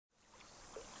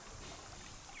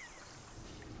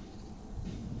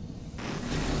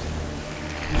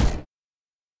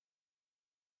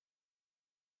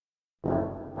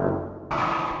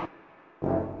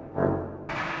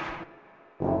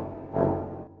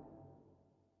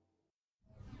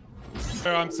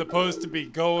Where I'm supposed to be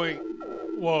going.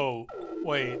 Whoa,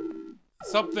 wait.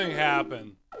 Something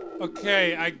happened.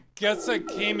 Okay, I guess I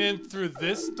came in through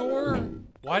this door?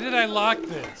 Why did I lock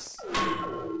this?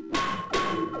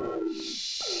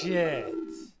 Shit.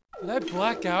 Did I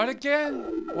black out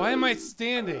again? Why am I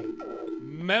standing?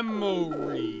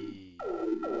 Memory.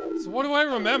 So what do I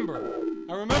remember?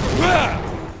 I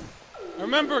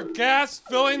remember gas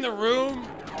filling the room,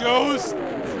 ghost,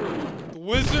 the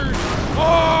wizard.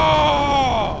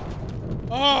 Oh!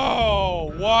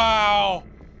 Oh, wow.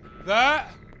 That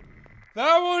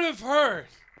would have hurt.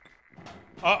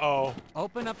 Uh-oh.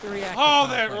 Open up the reactor.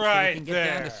 Hold it right so we can get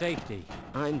there. down to safety.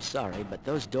 I'm sorry, but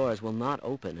those doors will not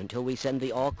open until we send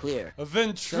the all clear. A So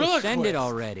ventriloquist. send it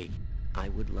already. I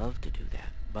would love to do that,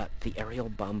 but the aerial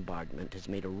bombardment has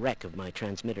made a wreck of my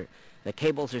transmitter. The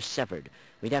cables are severed.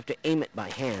 We'd have to aim it by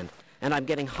hand. And I'm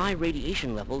getting high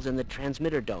radiation levels in the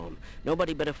transmitter dome.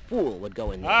 Nobody but a fool would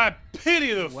go in there. I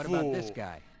pity the What fool. about this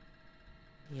guy?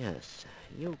 Yes,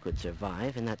 you could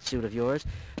survive in that suit of yours.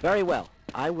 Very well.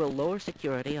 I will lower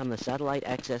security on the satellite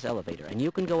access elevator, and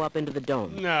you can go up into the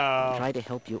dome. No. I'll try to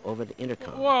help you over the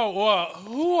intercom. Whoa.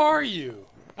 Who are you?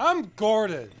 I'm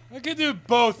Gordon. I can do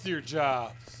both your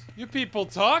jobs. You people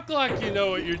talk like you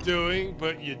know what you're doing,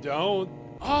 but you don't.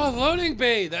 Oh, loading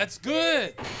bay. That's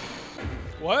good.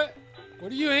 What?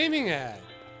 What are you aiming at?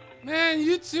 Man,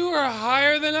 you two are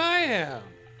higher than I am.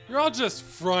 You're all just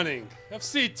fronting. I've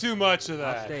seen too much of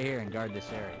that. I'll stay here and guard this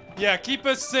area. Yeah, keep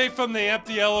us safe from the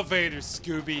empty elevators,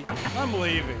 Scooby. I'm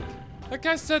leaving. That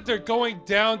guy said they're going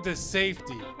down to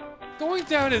safety. Going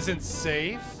down isn't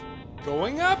safe.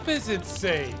 Going up isn't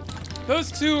safe.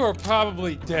 Those two are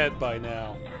probably dead by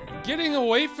now. Getting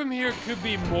away from here could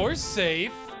be more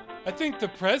safe. I think the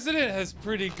president has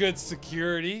pretty good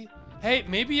security. Hey,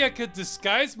 maybe I could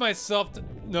disguise myself to...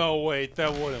 No, wait,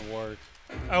 that wouldn't work.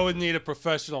 I would need a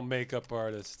professional makeup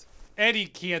artist. Eddie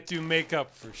can't do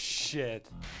makeup for shit.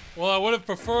 Well, I would have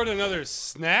preferred another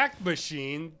snack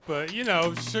machine, but you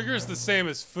know, sugar's the same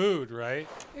as food, right?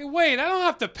 Hey, wait, I don't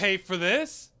have to pay for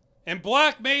this. In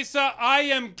Black Mesa, I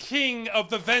am king of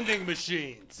the vending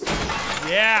machines.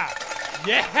 Yeah.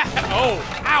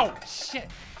 Oh, ow, shit.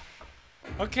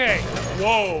 Okay,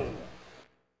 whoa.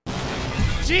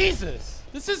 Jesus,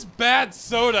 this is bad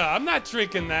soda. I'm not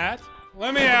drinking that.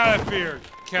 Let me out of here,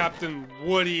 Captain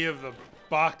Woody of the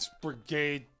Box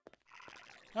Brigade.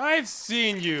 I've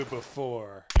seen you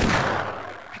before.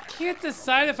 I can't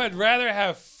decide if I'd rather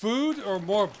have food or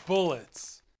more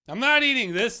bullets. I'm not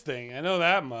eating this thing, I know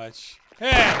that much.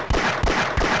 Hey!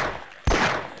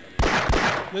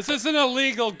 This is an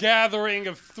illegal gathering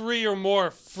of 3 or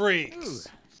more freaks.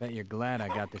 Bet you're glad I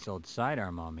got this old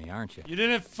sidearm on me, aren't you? You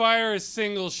didn't fire a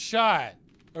single shot.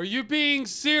 Are you being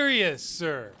serious,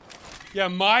 sir? Yeah,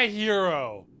 my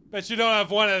hero. Bet you don't have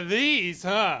one of these,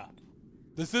 huh?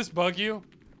 Does this bug you?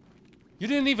 You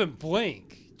didn't even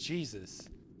blink. Jesus.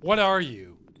 What are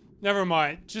you? Never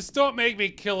mind. Just don't make me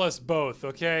kill us both,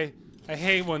 okay? I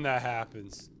hate when that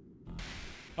happens.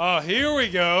 Oh, here we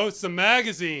go. Some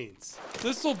magazines.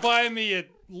 This will buy me at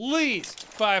least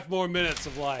 5 more minutes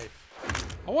of life.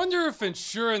 I wonder if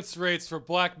insurance rates for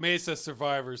Black Mesa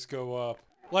survivors go up.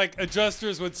 Like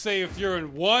adjusters would say if you're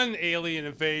in one alien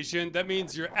invasion, that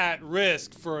means you're at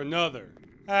risk for another.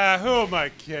 Who am I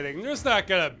kidding? There's not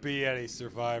gonna be any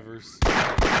survivors.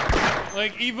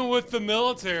 Like even with the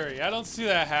military, I don't see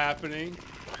that happening.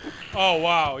 Oh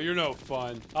wow, you're no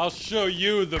fun. I'll show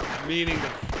you the meaning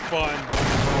of fun.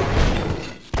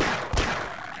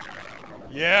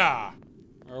 Yeah.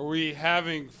 Are we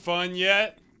having fun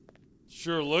yet?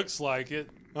 Sure looks like it.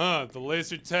 The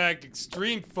laser tag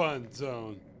extreme fun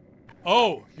zone.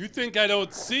 Oh, you think I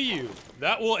don't see you?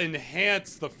 That will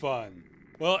enhance the fun.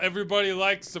 Well, everybody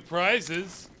likes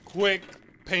surprises. Quick,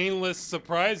 painless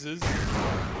surprises.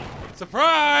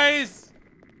 Surprise!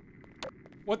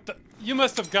 What the? You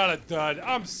must have got a dud.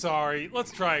 I'm sorry.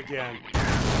 Let's try again.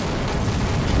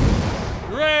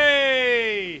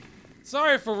 Hooray!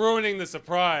 Sorry for ruining the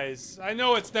surprise. I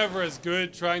know it's never as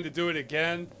good trying to do it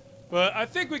again. But I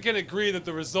think we can agree that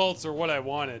the results are what I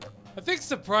wanted. I think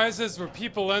surprises where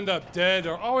people end up dead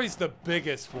are always the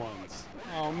biggest ones.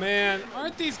 Oh man,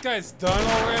 aren't these guys done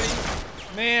already?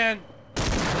 Man,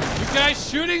 you guys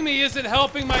shooting me isn't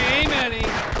helping my aim any.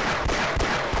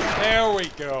 There we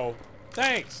go.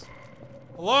 Thanks.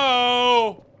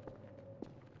 Hello?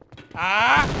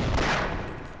 Ah?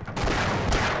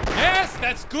 Yes,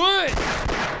 that's good.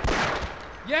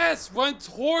 Yes, run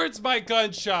towards my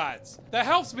gunshots. That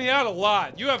helps me out a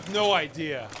lot. You have no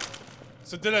idea.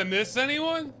 So did I miss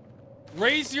anyone?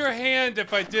 Raise your hand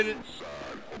if I didn't.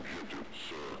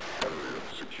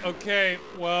 Okay,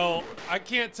 well, I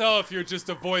can't tell if you're just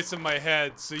a voice in my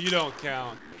head, so you don't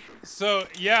count. So,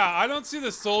 yeah, I don't see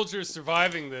the soldiers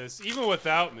surviving this, even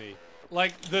without me.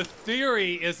 Like, the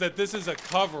theory is that this is a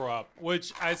cover-up,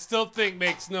 which I still think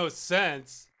makes no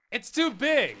sense. It's too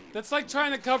big. That's like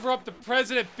trying to cover up the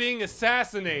president being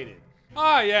assassinated.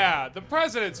 Ah, yeah, the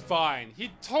president's fine. He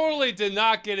totally did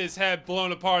not get his head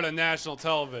blown apart on national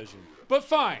television. But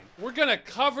fine, we're gonna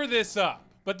cover this up.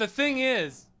 But the thing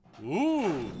is,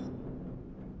 ooh.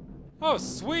 Oh,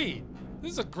 sweet.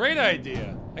 This is a great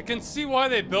idea. I can see why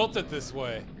they built it this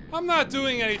way. I'm not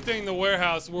doing anything the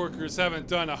warehouse workers haven't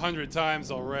done 100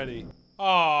 times already.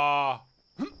 Aww.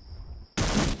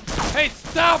 Hey,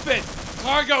 stop it!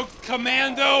 Cargo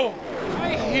Commando!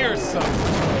 I hear something.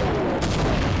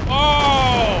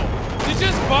 Oh! They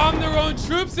just bombed their own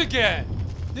troops again!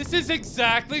 This is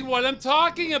exactly what I'm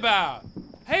talking about!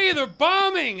 Hey, they're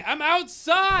bombing! I'm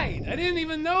outside! I didn't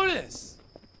even notice!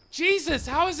 Jesus,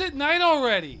 how is it night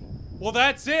already? Well,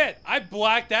 that's it! I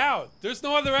blacked out! There's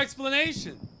no other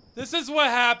explanation! This is what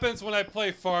happens when I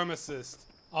play pharmacist.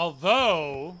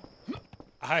 Although,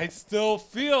 I still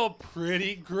feel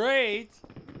pretty great.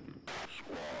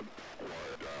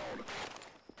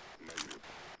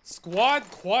 Squad,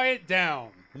 quiet down.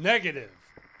 Negative.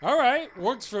 Alright,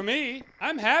 works for me.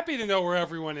 I'm happy to know where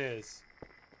everyone is.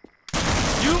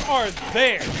 You are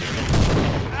there.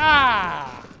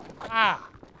 Ah! Ah!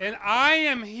 And I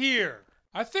am here.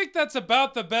 I think that's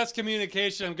about the best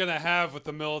communication I'm gonna have with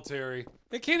the military.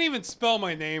 They can't even spell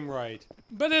my name right.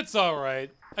 But it's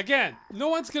alright. Again, no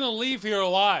one's gonna leave here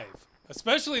alive.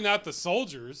 Especially not the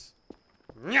soldiers.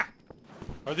 Nyah!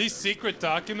 Are these secret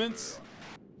documents?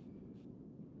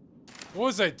 What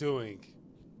was I doing?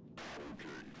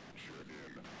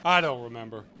 I don't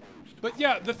remember. But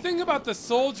yeah, the thing about the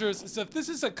soldiers is if this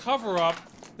is a cover-up,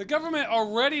 the government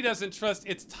already doesn't trust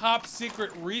its top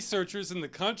secret researchers in the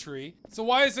country, so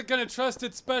why is it gonna trust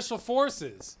its special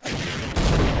forces?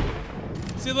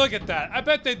 See, look at that. I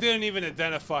bet they didn't even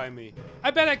identify me. I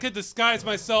bet I could disguise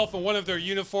myself in one of their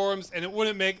uniforms and it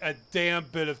wouldn't make a damn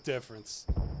bit of difference.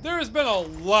 There has been a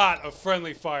lot of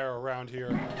friendly fire around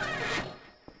here.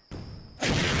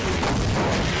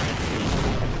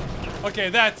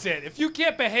 Okay, that's it. If you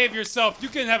can't behave yourself, you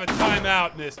can have a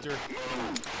timeout, mister.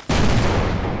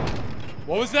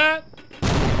 What was that?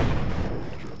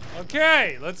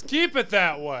 Okay, let's keep it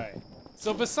that way.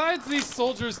 So besides these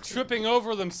soldiers tripping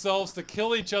over themselves to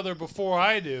kill each other before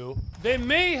I do, they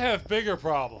may have bigger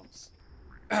problems.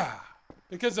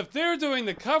 Because if they're doing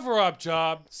the cover-up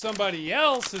job, somebody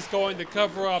else is going to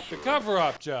cover up the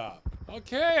cover-up job.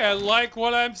 Okay, I like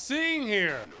what I'm seeing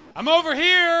here. I'm over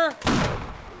here!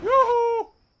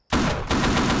 Yoo-hoo!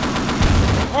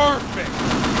 Perfect!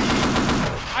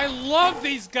 I love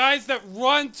these guys that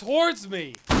run towards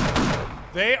me.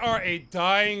 They are a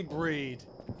dying breed.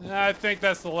 I think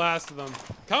that's the last of them.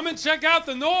 Come and check out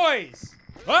the noise!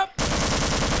 Up!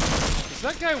 Is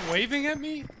that guy waving at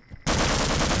me?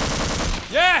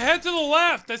 Yeah, head to the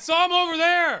left! I saw him over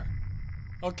there!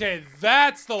 Okay,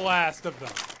 that's the last of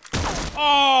them.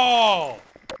 Oh!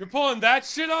 You're pulling that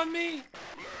shit on me?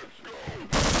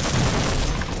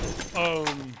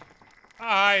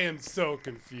 I am so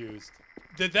confused.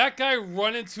 Did that guy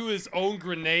run into his own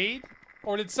grenade?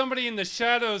 Or did somebody in the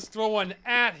shadows throw one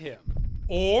at him?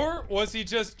 Or was he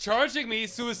just charging me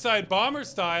suicide bomber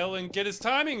style and get his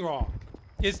timing wrong?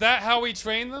 Is that how we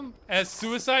train them? As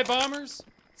suicide bombers?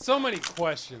 So many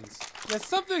questions. Yeah,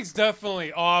 something's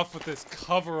definitely off with this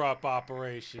cover-up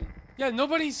operation. Yeah,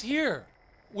 nobody's here.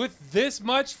 With this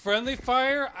much friendly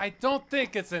fire, I don't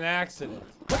think it's an accident.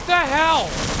 What the hell?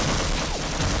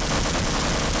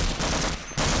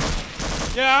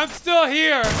 Yeah, I'm still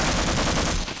here.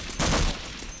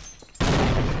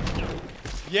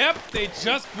 Yep, they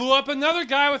just blew up another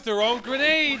guy with their own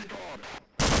grenade.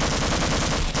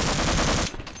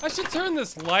 I should turn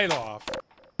this light off.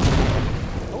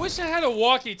 I wish I had a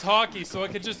walkie-talkie so I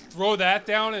could just throw that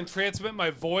down and transmit my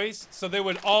voice so they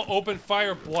would all open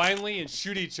fire blindly and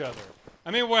shoot each other.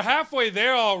 I mean, we're halfway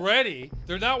there already.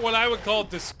 They're not what I would call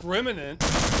discriminant.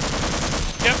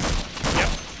 Yep.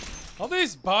 All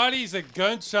these bodies and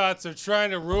gunshots are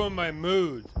trying to ruin my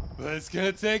mood. But it's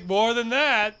gonna take more than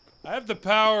that. I have the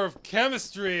power of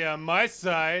chemistry on my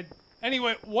side.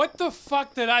 Anyway, what the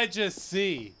fuck did I just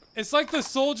see? It's like the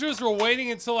soldiers were waiting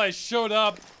until I showed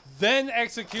up, then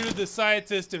executed the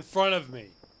scientist in front of me.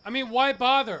 I mean, why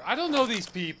bother? I don't know these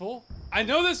people. I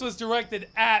know this was directed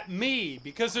at me,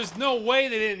 because there's no way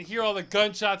they didn't hear all the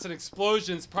gunshots and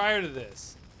explosions prior to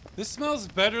this. This smells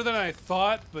better than I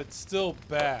thought, but still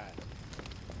bad.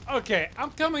 Okay,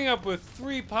 I'm coming up with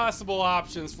 3 possible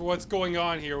options for what's going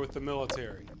on here with the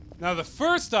military. Now the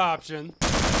first option...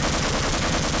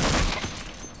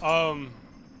 What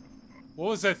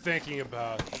was I thinking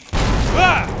about?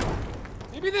 Ah!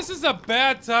 Maybe this is a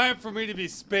bad time for me to be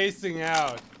spacing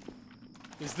out.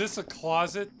 Is this a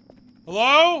closet?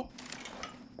 Hello?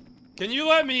 Can you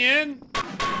let me in?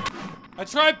 I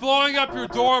tried blowing up your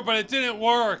door, but it didn't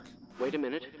work. Wait a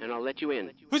minute, and I'll let you in.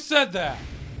 Who said that?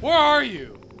 Where are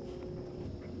you?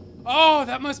 Oh,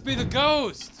 that must be the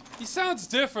ghost. He sounds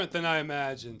different than I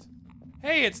imagined.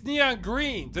 Hey, it's neon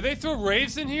green. Do they throw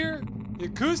raves in here? The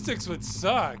acoustics would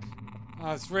suck.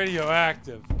 Oh, it's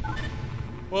radioactive.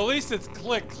 Well, at least it's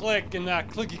click, click, and not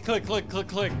clicky, click, click, click,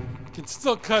 click. Can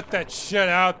still cut that shit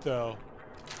out, though.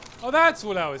 Oh, that's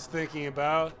what I was thinking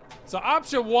about. So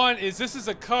option 1 is this is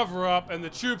a cover-up, and the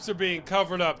troops are being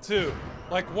covered up, too.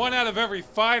 Like 1 out of every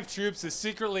 5 troops is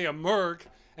secretly a merc,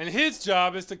 and his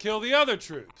job is to kill the other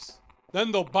troops.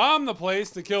 Then they'll bomb the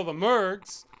place to kill the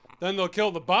mercs, then they'll kill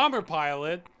the bomber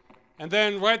pilot, and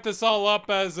then write this all up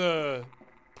as a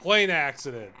plane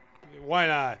accident. Why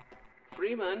not?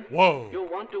 Freeman, Whoa. you'll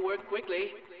want to work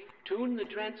quickly. Tune the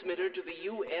transmitter to the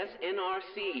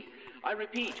USNRC. I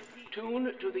repeat,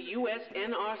 tune to the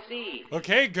USNRC.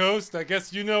 Okay, Ghost, I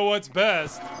guess you know what's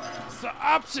best. So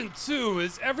option 2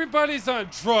 is everybody's on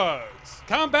drugs.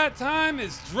 Combat time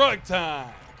is drug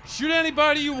time. Shoot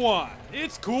anybody you want.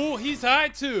 It's cool, he's high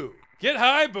too. Get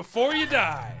high before you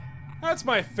die. That's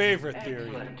my favorite theory.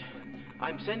 Excellent.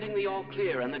 I'm sending the all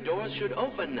clear and the doors should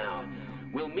open now.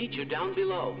 We'll meet you down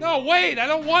below. No, wait, I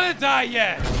don't want to die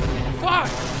yet. Fuck.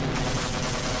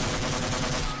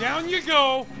 Down you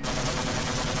go.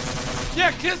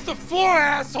 Yeah, kiss the floor,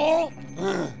 asshole.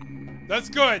 That's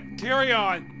good. Carry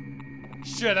on.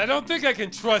 Shit, I don't think I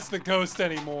can trust the ghost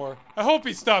anymore. I hope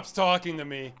he stops talking to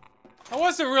me. I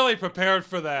wasn't really prepared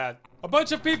for that. A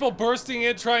bunch of people bursting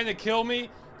in trying to kill me,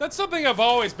 that's something I've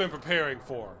always been preparing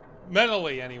for.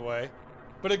 Mentally, anyway.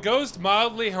 But a ghost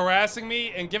mildly harassing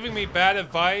me and giving me bad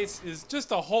advice is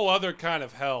just a whole other kind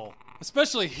of hell.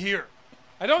 Especially here.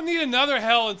 I don't need another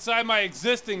hell inside my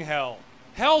existing hell.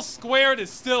 Hell squared is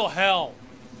still hell.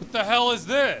 What the hell is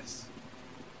this?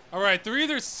 Alright, they're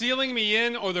either sealing me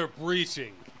in or they're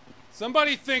breaching.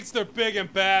 Somebody thinks they're big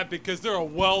and bad because they're a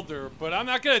welder, but I'm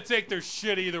not gonna take their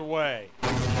shit either way.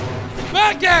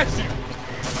 Back at you!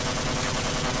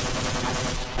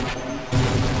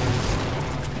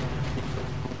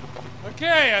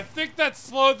 Okay, I think that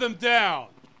slowed them down.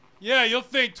 Yeah, you'll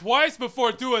think twice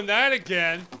before doing that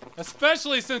again,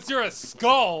 especially since you're a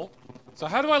skull. So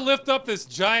how do I lift up this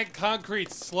giant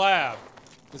concrete slab?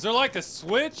 Is there like a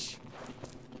switch?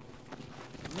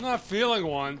 I'm not feeling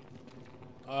one.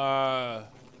 I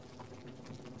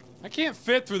can't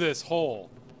fit through this hole.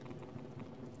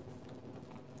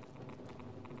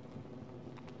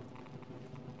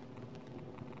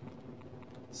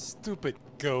 Stupid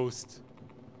ghost.